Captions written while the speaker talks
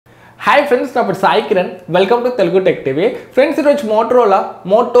Hi friends, I'm Sai Kiran. Welcome to Telugu Tech TV. Friends, this is Motorola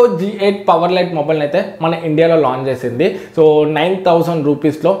Moto G8 Power Lite mobile అయితే మన ఇండియాలో launch చేసింది. So 9000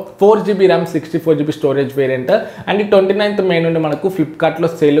 rupees లో 4GB RAM 64GB storage variant and 29th మే నుండి మనకు Flipkart లో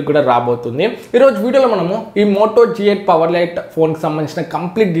sale కూడా రాబోతుంది. ఈ రోజు వీడియోలో మనము ఈ Moto G8 Power Lite phone కి సంబంధించిన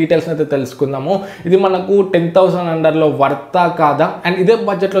కంప్లీట్ డీటెయిల్స్ అయితే తెలుసుకుందాము. ఇది మనకు 10000 అండర్ లో వర్తా కాదా అండ్ ఇదే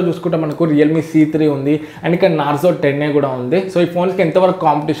బడ్జెట్ లో చూసుకుంటే మనకు Realme C3 ఉంది అండ్ ఇక్కడ Narzo 10A కూడా ఉంది. సో ఈ ఫోన్స్ కి ఎంతవరకు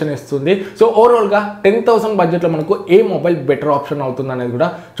కాంపిటీషన్ ఇస్తుంది. సో ఓవరాల్ గా 10000 బడ్జెట్ లో మనకు ఏ మొబైల్ బెటర్ ఆప్షన్ అవుతుంది అనేది కూడా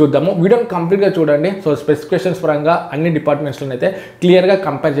చూద్దాము. వీడియోని కంప్లీట్ గా చూడండి. సో స్పెసిఫికేషన్స్ పరంగా అన్ని డిపార్ట్మెంట్స్ లో అయితే క్లియర్ గా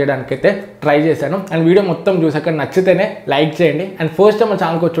కంపేర్ చేయడానికి అయితే ట్రై చేశాను. అండ్ వీడియో మొత్తం చూసాక నచ్చితేనే లైక్ చేయండి. అండ్ ఫస్ట్ టైం మన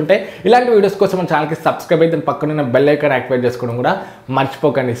ఛానల్కి వచ్చుంటే ఇలాంటి వీడియోస్ కోసం మన ఛానల్కి సబ్స్క్రైబ్ అయితే పక్కన బెల్ ఐకాన్ యాక్టివేట్ చేసుకోవడం కూడా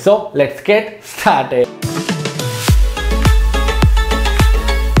మర్చిపోకండి. So let's get started.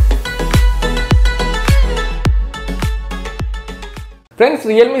 Friends,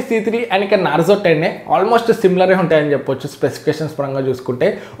 Realme C3 and ఇక్కడ Narzo 10A ఆల్మోస్ట్ సిమిలర్ ఉంటాయని చెప్పొచ్చు. స్పెసిఫికేషన్స్ పరంగా చూసుకుంటే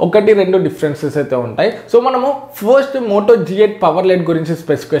ఒకటి రెండు డిఫరెన్సెస్ అయితే ఉంటాయి. సో మనము first Moto G8 power light గురించి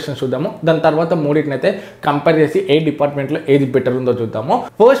స్పెసిఫికేషన్స్ చూద్దాము. దాని తర్వాత మూడింటిని అయితే కంపేర్ చేసి ఏ డిపార్ట్మెంట్లో ఏది బెటర్ ఉందో చూద్దాము.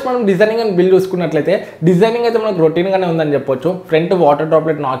 ఫస్ట్ మనం డిజైనింగ్ అండ్ బిల్డ్ చూసుకున్నట్లయితే డిజైనింగ్ అయితే మనకు రొటీన్ గానే ఉందని చెప్పొచ్చు. ఫ్రంట్ వాటర్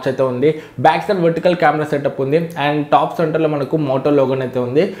డ్రాప్లెట్ నాచ్ అయితే ఉంది, back side vertical camera setup ఉంది అండ్ టాప్ సెంటర్ లో మనకు మోటో లోగో అయితే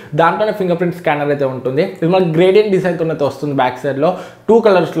ఉంది. దాంట్లోనే ఫింగర్ ప్రింట్ స్కానర్ అయితే ఉంటుంది. ఇది మనకు గ్రేడియంట్ డిజైన్ తో అయితే వస్తుంది. బ్యాక్ సైడ్ లో 2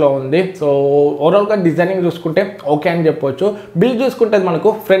 కలర్స్ లో ఉంది. సో ఓవరాల్ గా డిజైనింగ్ చూసుకుంటే ఓకే అని చెప్పొచ్చు. బిల్డ్ చూసుకుంటే మనకు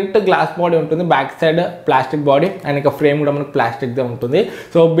ఫ్రంట్ గ్లాస్ బాడీ ఉంటుంది, back side plastic body and ఇక ఫ్రేమ్ కూడా మనకు ప్లాస్టిక్ దే ఉంటుంది.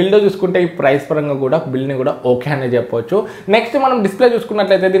 సో బిల్డ్ చూసుకుంటే ఈ ప్రైస్ పరంగా కూడా బిల్డ్ ని కూడా ఓకే అనే చెప్పొచ్చు. నెక్స్ట్ మనం డిస్ప్లే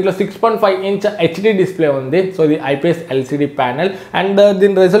చూసుకున్నట్లయితే దీంట్లో 6.5 ఇంచ్ హెచ్డి డిస్ప్లే ఉంది. సో ఇది ఐపీఎస్ ఎల్సిడి ప్యానెల్ అండ్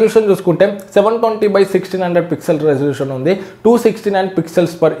దీని రెజల్యూషన్ చూసుకుంటే 720x1600 పిక్సెల్ రెజల్యూషన్ ఉంది. 269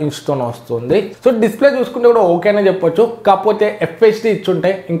 పిక్సెల్స్ పర్ ఇంచ్ తో వస్తుంది. సో డిస్ప్లే చూసుకుంటే కూడా ఓకే అనే చెప్పొచ్చు. కాకపోతే ఎఫ్హెచ్డి ఇచ్చుంటే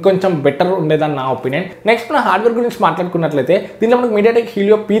ఇంకొంచెం బెటర్ ఉండేదని నా ఒపీనియన్. నెక్స్ట్ మన హార్డ్వేర్ గురించి మాట్లాడుకున్నట్లయితే దీనిలో మనకు మీడియాటెక్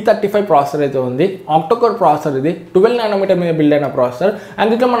హీలియో P35 ప్రాసెసర్ అయితే ఉంది. ఆక్టోకోర్ ప్రాసెసర్, ఇది 12 నానోమీటర్ మీద బిల్డ్ అయిన ప్రాసెసర్ అండ్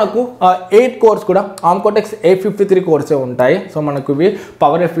దీంట్లో మనకు 8 కోర్స్ కూడా ఆమ్కోటెక్స్ A53 కోర్సే ఉంటాయి. సో మనకు ఇవి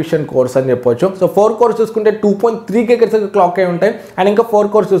పవర్ ఎఫిషియెంట్ కోర్స్ అని చెప్పొచ్చు. సో 4 కోర్స్ చూసుకుంటే 2.3 GHz క్లాక్ అయి ఉంటాయి అండ్ ఇంకా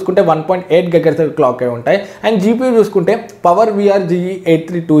 4 కోర్స్ చూసుకుంటే 1.8 GHz క్లాక్ అయి ఉంటాయి. అండ్ జీపీయూ చూసుకుంటే పవర్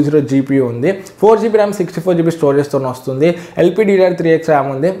GE8320 జీపీయూ ఉంది. 4GB RAM 64GB స్టోరేజ్ తో వస్తుంది. LPDDR3X RAM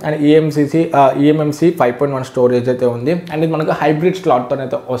ఉంది అండ్ eMMC 5.1 స్టోరేజ్ అయితే ఉంది అండ్ ఇది మనకు హైబ్రిడ్ స్లాట్ తో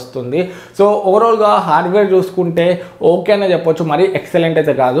అయితే వస్తుంది. సో ఓవరాల్ గా హార్డ్వేర్ చూసుకుంటే ఓకే అనే చెప్పొచ్చు, మరీ ఎక్సలెంట్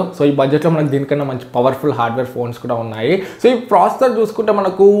అయితే కాదు. సో ఈ బడ్జెట్ లో మనకు దీనికన్నా మంచి పవర్ఫుల్ హార్డ్వేర్ ఫోన్స్ కూడా ఉన్నాయి. సో ఈ ప్రాసెసర్ చూసుకుంటే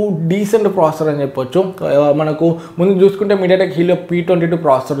మనకు డీసెంట్ ప్రాసెసర్ అని చెప్పొచ్చు. మనకు ముందు చూసుకుంటే మీడియాటెక్ హీలియో P22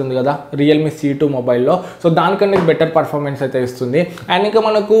 ప్రాసెసర్ ఉంది కదా Realme C2 మొబైల్లో. సో దానికన్నా బెటర్ పర్ఫార్మెన్స్ అయితే ఇస్తుంది అండ్ ఇంకా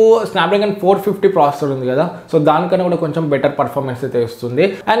మనకు స్నాప్డ్రాగన్ 450 ప్రాసెసర్ ఉంది కదా. సో దానికన్నా కూడా కొంచెం బెటర్ పర్ఫార్మెన్స్ అయితే వస్తుంది.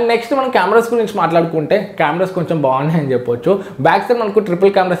 అండ్ నెక్స్ట్ మనం కెమెరాస్ గురించి మాట్లాడుకుంటే కెమెరాస్ కొంచెం బాగున్నాయి అని చెప్పొచ్చు. బ్యాక్ సైడ్ మనకు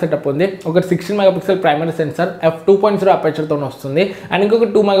ట్రిపుల్ కెమెరా సెటప్ ఉంది. ఒక 16 megapixel primary censor f2.0 aperture తో వస్తుంది అండ్ ఇంకొక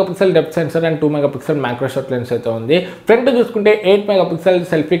 2 megapixel depth censor and 2 megapixel micro shot lens అయితే ఉంది. ఫ్రంట్ చూసుకుంటే 8 మెగాపిక్సెల్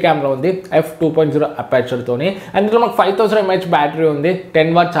సెల్ఫీ కెమెరా ఉంది f2.0 అపర్చర్ తోని అండ్ ఇందులో మనకు 5000 mAh బ్యాటరీ ఉంది.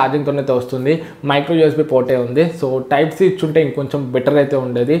 10 వాట్ ఛార్జింగ్ తోనే వస్తుంది. మైక్రో యూఎస్బీ పోర్టే ఉంది. సో టైప్ సి ఇచ్చుంటే ఇంకొంచెం బెటర్ అయితే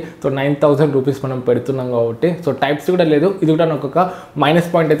ఉండేది. సో 9000 రూపీస్ మనం పెడుతున్నాం కాబట్టి సో టైప్ సి కూడా లేదు. ఇది కూడా నాకు ఒక మైనస్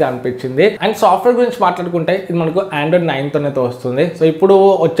పాయింట్ అయితే అనిపించింది. అండ్ సాఫ్ట్వేర్ గురించి మాట్లాడుకుంటే ఇది మనకు Android 9 తోనైతే వస్తుంది. సో ఇప్పుడు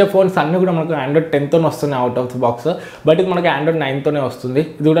వచ్చే ఫోన్స్ అన్ని కూడా మనకు Android 10 తోనే వస్తున్నాయి out of the box, but ఇది మనకు Android 9 తోనే వస్తుంది.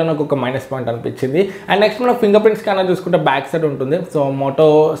 ఇది కూడా నాకు ఒక మైనస్ పాయింట్ అనిపించింది. అండ్ నెక్స్ట్ మనకు ఫింగర్ ప్రింట్ స్కానర్ చూసుకుంటే బ్యాక్ సైడ్ ఉంటుంది. సో మోటో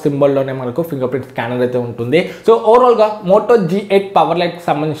సింబల్ లోనే మనకు ఫింగర్ ప్రింట్ స్కానర్ అయితే ఉంటుంది. సో ఓవరాల్ గా Moto G8 పవర్ లైట్ కి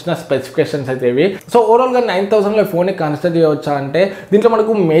సంబంధించిన స్పెసిఫికేషన్స్ అయితే ఇవి. సో ఓవరాల్ గా 9000 లో ఫోన్ ని కన్సిడర్ చేయవచ్చా అంటే దీంట్లో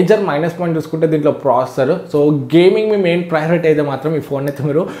మనకు మేజర్ మైనస్ పాయింట్ చూసుకుంటే దీంట్లో ప్రాసెసర్. సో గేమింగ్ మీ మెయిన్ ప్రయారిటీ అయితే మాత్రం ఈ ఫోన్ అయితే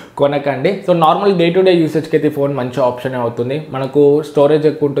మీరు కొనకండి. So normal day to day యూసేజ్కి అయితే ఈ ఫోన్ మంచి ఆప్షన్ అవుతుంది. మనకు స్టోరేజ్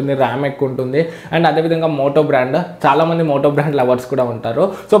ఎక్కువ ఉంటుంది, ర్యామ్ ఎక్కువ ఉంటుంది అండ్ అదేవిధంగా మోటో బ్రాండ్, చాలా మంది మోటో బ్రాండ్ లవర్స్ కూడా ఉంటారు.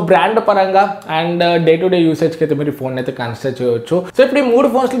 సో బ్రాండ్ పరంగా అండ్ డే టు డే యూసేజ్కి అయితే మీరు ఫోన్ అయితే కన్సిడర్ చేయవచ్చు. సో ఇప్పుడు ఈ మూడు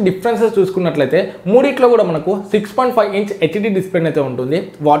ఫోన్స్ డిఫరెన్సెస్ చూసుకున్నట్లయితే మూడిట్లో కూడా మనకు 6.5 ఇంచ్ హెచ్డి డిస్ప్లే అయితే ఉంటుంది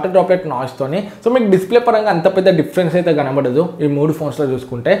వాటర్ డ్రాప్లెట్ నాచ్ తోని. సో మీకు డిస్ప్లే పరంగా అంత పెద్ద డిఫరెన్స్ అయితే కనబడదు ఈ మూడు ఫోన్స్ లో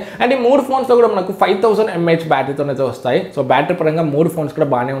చూసుకుంటే. అండ్ ఈ మూడు ఫోన్స్ లో కూడా మనకు 5000 mAh బ్యాటరీతో అయితే వస్తాయి. సో బ్యాటరీ పరంగా మూడు ఫోన్స్ కూడా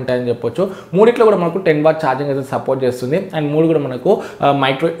బాగానే ఉంటాయని చెప్పొచ్చు. మూడిట్లో కూడా మనకు 10 వాట్ ఛార్జింగ్ అయితే సపోర్ట్ చేస్తుంది అండ్ మూడు కూడా మనకు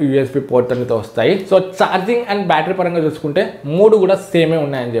మైక్రో యూఎస్బీ పోర్ట్ అయితే వస్తాయి. సో ఛార్జింగ్ అండ్ బ్యాటరీ పరంగా చూసుకుంటే మూడు కూడా సేమే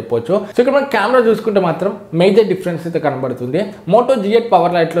ఉన్నాయని చెప్పొచ్చు. సో ఇక్కడ మనం కెమెరా చూసుకుంటే మాత్రం మేజర్ డిఫరెన్స్ అయితే కనబడుతుంది. Moto G8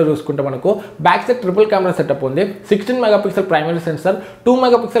 పవర్ లైట్ లో చూసుకుంటే మనకు back side triple camera setup ఉంది. 16 megapixel primary censor, 2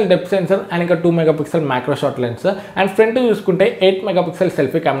 megapixel depth censor and ఇంకా 2 megapixel micro shot lens and front చూసుకుంటే 8 మెగాపిక్సెల్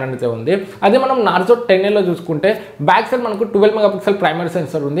సెల్ఫీ కెమెరా అయితే ఉంది. అదే మనం Narzo 10A లో చూసుకుంటే బ్యాక్ సైడ్ మనకు 12 12 మెగాపిక్సెల్ ప్రైమరీ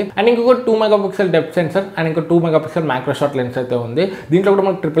సెన్సర్ ఉంది అండ్ ఇంకొక 2 మెగాపిక్సెల్ డెప్త్ సెన్సర్ అండ్ ఇంకో 2 మెగాపిక్సెల్ మైక్రో షాట్ లెన్స్ అయితే ఉంది. దీంట్లో కూడా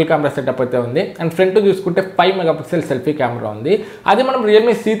మనకు ట్రిపుల్ కెమెరా సెటప్ అయితే ఉంది అండ్ ఫ్రంట్ చూసుకుంటే 5 మెగాపిక్సెల్ సెల్ఫీ కెమెరా ఉంది. అదే మనం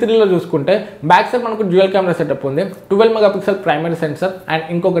Realme C3 లో చూసుకుంటే బ్యాక్ సైడ్ మనకు డ్యూయల్ కెమెరా సెటప్ ఉంది, 12 మెగాపిక్సెల్ ప్రైమరీ సెన్సర్ అండ్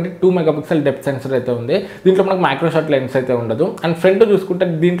ఇంకొకటి 2 మెగాపిక్సెల్ డెప్త్ సెన్సర్ అయితే ఉంది. దీంట్లో మనకు మైక్రో షాట్ లెన్స్ అయితే ఉండదు అండ్ ఫ్రంట్ చూసుకుంటే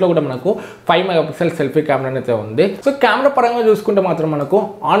దీంట్లో కూడా మనకు 5 మెగాపిక్సెల్ సెల్ఫీ కెమెరా అయితే ఉంది. సో కెమెరా పరంగా చూసుకుంటే మాత్రం మనకు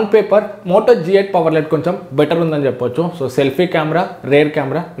on paper Moto G8 Power Lite కొంచెం బెటర్ ఉందని చెప్పొచ్చు. So selfie camera, rear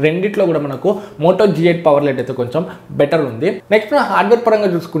camera రెండిట్లో కూడా మనకు Moto G8 Power Lite అయితే కొంచెం బెటర్ ఉంది. నెక్స్ట్ మనం హార్డ్వేర్ పరంగా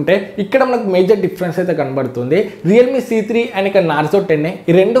చూసుకుంటే ఇక్కడ మనకు మేజర్ డిఫరెన్స్ అయితే కనబడుతుంది. Realme C3 అండ్ ఇక Narzo 10A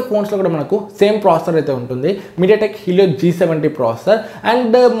ఈ రెండు ఫోన్స్ లో కూడా మనకు సేమ్ ప్రాసెసర్ అయితే ఉంటుంది, MediaTek Helio G70 processor.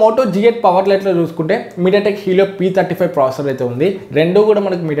 And Moto G8 Power Lite లో చూసుకుంటే MediaTek Helio P35 ప్రాసెసర్ అయితే ఉంది. రెండు కూడా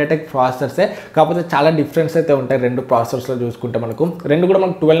మనకు MediaTek ప్రాసెసర్సే, కాకపోతే చాలా డిఫరెన్స్ అయితే ఉంటాయి రెండు ప్రాసెసర్స్ లో చూసుకుంటే. మనకు రెండు కూడా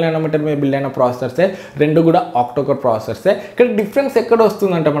మనకు 12 నానోమీటర్ మీద బిల్డ్ అయిన ప్రాసెసర్సే, రెండు కూడా ఆక్టోకోర్ ప్రాసెసర్సే. ఇక్కడ డిఫరెన్స్ ఎక్కడ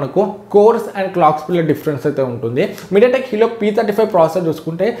వస్తుందంటే మనకు కోర్స్ అండ్ క్లాక్ స్పీడ్ లో డిఫరెన్స్ అయితే ఉంటుంది. MediaTek Helio P35 ప్రాసెసర్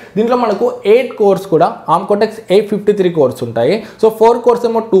చూసుకుంటే దీంట్లో మనకు 8 కోర్స్ కూడా ARM Cortex A53 కోర్స్ ఉంటాయి. సో 4 కోర్స్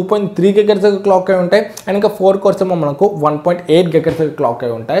ఏమో 2.3 GHz క్లాక్ అయి ఉంటాయి అండ్ ఇంకా 4 కోర్స్ ఏమో మనకు 1.8 GHz క్లాక్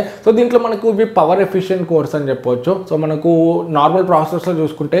అయి ఉంటాయి. సో దీంట్లో మనకు ఇవి పవర్ ఎఫిషియెంట్ కోర్స్ అని చెప్పొచ్చు. సో మనకు నార్మల్ ప్రాసెసర్స్ లో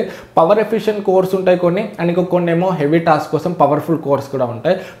చూసుకుంటే పవర్ ఎఫిషియెంట్ కోర్స్ ఉంటాయి కొన్ని అండ్ ఇంకో కొన్ని ఏమో హెవీ టాస్క్ కోసం పవర్ఫుల్ కోర్స్ కూడా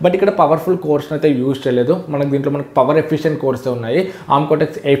ఉంటాయి. బట్ ఇక్కడ పవర్ఫుల్ కోర్స్ అయితే యూజ్ చేయలేదు, మనకు దీంట్లో మనకు పవర్ ఎఫిషియెంట్ కోర్స్ ఉన్నాయి ARM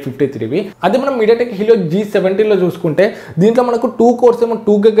Cortex A53వి. అదే మనం MediaTek Helio G70 లో చూసుకుంటే దీంట్లో మనకు 2 కోర్స్ ఏమో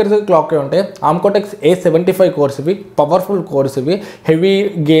 2 GHz క్లాక్ అయి ఉంటాయి. ARM Cortex A75 కోర్స్ ఇవి పవర్ఫుల్ కోర్స్ ఇవి, హెవీ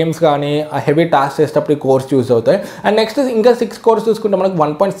గేమ్స్ కానీ హెవీ టాస్క్ చేసేటప్పుడు ఈ కోర్స్ యూజ్ అవుతాయి. అండ్ నెక్స్ట్ ఇంకా 6 కోర్స్ చూసుకుంటే మనకు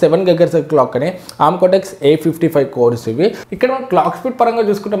 1.7 GHz క్లాక్ అని ARM Cortex A55 కోర్స్ ఇవి. ఇక్కడ మనం క్లాక్ స్పీడ్ పరంగా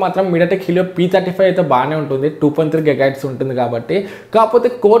చూసుకుంటే మాత్రం MediaTek Helio P35 అయితే బాగానే ఉంటుంది, 2.3 GHz ఉంటుంది కాబట్టి. కాకపోతే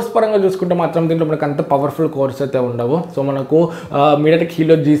కోర్స్ పరంగా చూసుకుంటే మాత్రం దీంట్లో మనకు అంత పవర్ఫుల్ కోర్స్ అయితే ఉండవు. సో మనకు MediaTek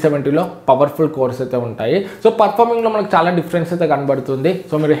Helio G70లో పవర్ఫుల్ కోర్స్ అయితే ఉంటాయి. సో పర్ఫార్మింగ్ లో మనకు చాలా డిఫరెన్స్ అయితే కనబడుతుంది.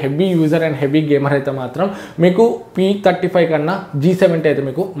 సో మీరు heavy user and heavy gamer అయితే మాత్రం మీకు P35 కన్నా G70 అయితే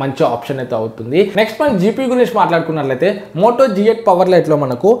మీకు మంచి ఆప్షన్ అయితే అవుతుంది. నెక్స్ట్ మనం GPU గురించి మాట్లాడుకున్నట్లయితే Moto G8 Power Lite లో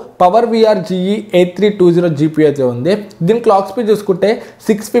మనకు power VR GE A320 GPU అయితే ఉంది. దీని క్లాక్ స్పీడ్ చూసుకుంటే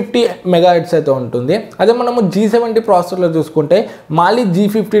 650 MHz అయితే ఉంటుంది. అదే మనము G70 ప్రాసెసర్ లో చూసుకుంటే Mali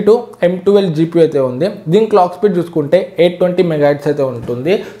G52 M12 GPU అయితే ఉంది. దీని క్లాక్ స్పీడ్ చూసుకుంటే 820 MHz అయితే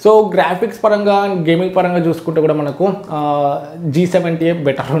ఉంటుంది. సో గ్రాఫిక్స్ పరంగా గేమింగ్ పరంగా చూసుకుంటే కూడా మనకు G70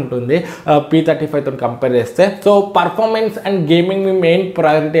 బెటర్ ఉంటుంది P35 తో కంపేర్ చేస్తే. So performance and gaming me main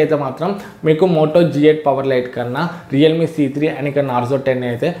priority అయితే మాత్రం మీకు Moto G8 Power Lite కన్నా Realme C3 అండ్ ఇక Narzo 10A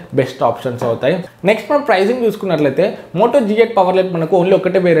అయితే బెస్ట్ ఆప్షన్స్ అవుతాయి. నెక్స్ట్ మనం ప్రైసింగ్ చూసుకున్నట్లయితే Moto G8 Power Lite మనకు ఓన్లీ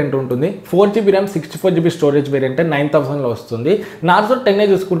ఒకటే వేరియంట్ ఉంటుంది, 4GB RAM 64GB storage variant 9000 లో వస్తుంది. Narzo 10A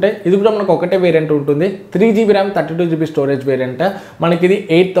చూసుకుంటే ఇది కూడా మనకు ఒకటే వేరియంట్ ఉంటుంది, 3GB RAM 32GB storage variant, మనకి ఇది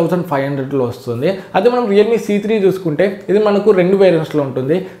 8500 లో వస్తుంది. అదే మనం Realme C3 చూసుకుంటే ఇది మనకు రెండు వేరియంట్స్ లో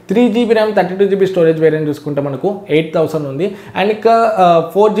ఉంటుంది, 3GB RAM 32GB storage variant చూసుకుంటే మనకు 8000 ఉంది అండ్ ఇక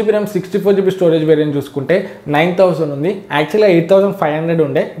 4GB RAM 64GB storage variant చూసుకుంటే 9000 ఉంది. యాక్చువల్గా 8500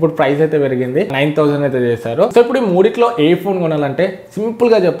 ఉండే, ఇప్పుడు ప్రైస్ అయితే పెరిగింది 9000 అయితే చేశారు. సో ఇప్పుడు ఈ మూడిట్లో ఏ ఫోన్ కొనాలంటే సింపుల్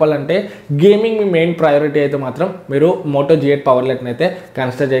గా చెప్పాలంటే గేమింగ్ మీ మెయిన్ ప్రయారిటీ అయితే మాత్రం మీరు Moto G8 Power Lite అయితే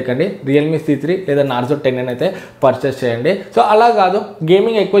కన్సిడర్ చేయకండి, Realme C3 లేదా Narzo 10A అయితే పర్చేస్ చేయండి. సో అలా కాదు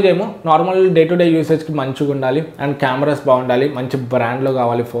గేమింగ్ ఎక్కువ చేయము, నార్మల్ డే టు డే యూసేజ్కి మంచిగా ఉండాలి అండ్ కెమెరాస్ బాగుండాలి, మంచి బ్రాండ్లో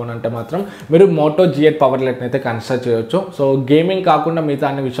కావాలి ఫోన్ అంటే మాత్రం మీరు Moto G8 Power Lite అయితే కన్సిడర్ చేయొచ్చు. సో గేమింగ్ కాకుండా మిగతా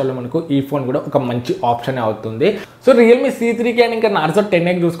అన్ని విషయాల్లో మనకు ఈ ఫోన్ కూడా ఒక మంచి ఆప్షన్ అవుతుంది. సో Realme C3కి అండ్ ఇంకా Narzo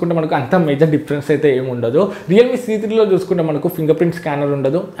 10A చూసుకుంటే మనకు అంత మేజర్ డిఫరెన్స్ అయితే ఏమి ఉండదు. Realme C3లో చూసుకుంటే మనకు ఫింగర్ ప్రింట్ స్కానర్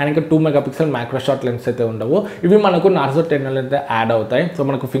ఉండదు అండ్ ఇంకా 2 మెగాపిక్సెల్ మైక్రో షాట్ లెన్స్ అయితే ఉండవు, ఇవి మనకు Narzo 10A అయితే యాడ్ అవుతాయి. సో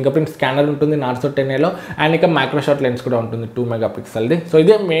మనకు ఫింగర్ ప్రింట్ స్కానర్ ఉంటుంది Narzo 10Aలో అండ్ ఇంకా మైక్రో షాట్ లెన్స్ కూడా ఉంటుంది 2 మెగాపిక్సెల్ది. సో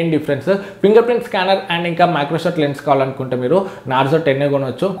ఇదే main difference. Finger print scanner and ఇంకా మైక్రో షాట్ లెన్స్ కావాలనుకుంటే మీరు Narzo 10A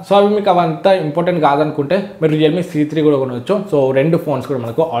కొనవచ్చు. సో అవి మీకు అవంతా ఇంపార్టెంట్ కాదనుకుంటే మీరు Realme C3 కూడా కొనవచ్చు. సో రెండు ఫోన్స్ కూడా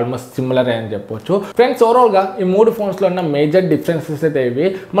మనకు ఆల్మోస్ట్ సిమిలర్ అని చెప్పొచ్చు. ఫ్రెండ్స్ ఓవరాల్ గా ఈ మూడు ఫోన్స్ లో ఉన్న మేజర్ డిఫరెన్సెస్ అయితే ఇవి.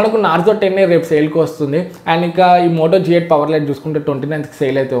 మనకు Narzo 10A రేపు సేల్కి వస్తుంది అండ్ ఇంకా ఈ Moto G8 Power Lite చూసుకుంటే 29th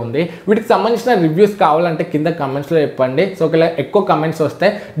సేల్ అయితే ఉంది. వీటికి సంబంధించిన రివ్యూస్ కావాలంటే కింద కమెంట్స్లో చెప్పండి. సో ఒకవేళ ఎక్కువ కమెంట్స్ వస్తే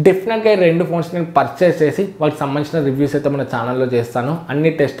డెఫినెట్గా ఈ రెండు ఫోన్స్ నేను పర్చేస్ చేసి వాళ్ళకి సంబంధించిన రివ్యూస్ అయితే మన ఛానల్లో చేస్తాను,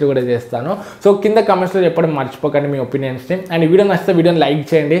 అన్ని టెస్ట్లు కూడా చేస్తాను. సో కింద కమెంట్స్లో చెప్పడం మర్చిపోకండి మీ ఒపీనియన్స్ని. అండ్ ఈ వీడియో నచ్చితే వీడియోని లైక్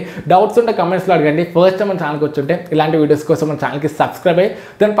చేయండి, డౌట్స్ ఉంటే కమెంట్స్లో అడగండి. ఫస్ట్ టైం మన ఛానల్కి వచ్చుంటే ఇలాంటి వీడియోస్ కోసం మన ఛానల్కి సబ్స్క్రైబ్ అయ్యి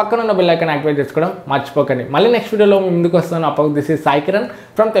దాని పక్కన ఉన్న బెల్ ఐకాన్ యాక్టివేట్ చేసుకోవడం మర్చిపోకండి. మళ్ళీ నెక్స్ట్ వీడియోలో ముందుకు వస్తాను. అప్పుడు this is Sai Kiran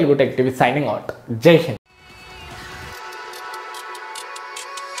from Telugu tech TV signing out. జై హింద్.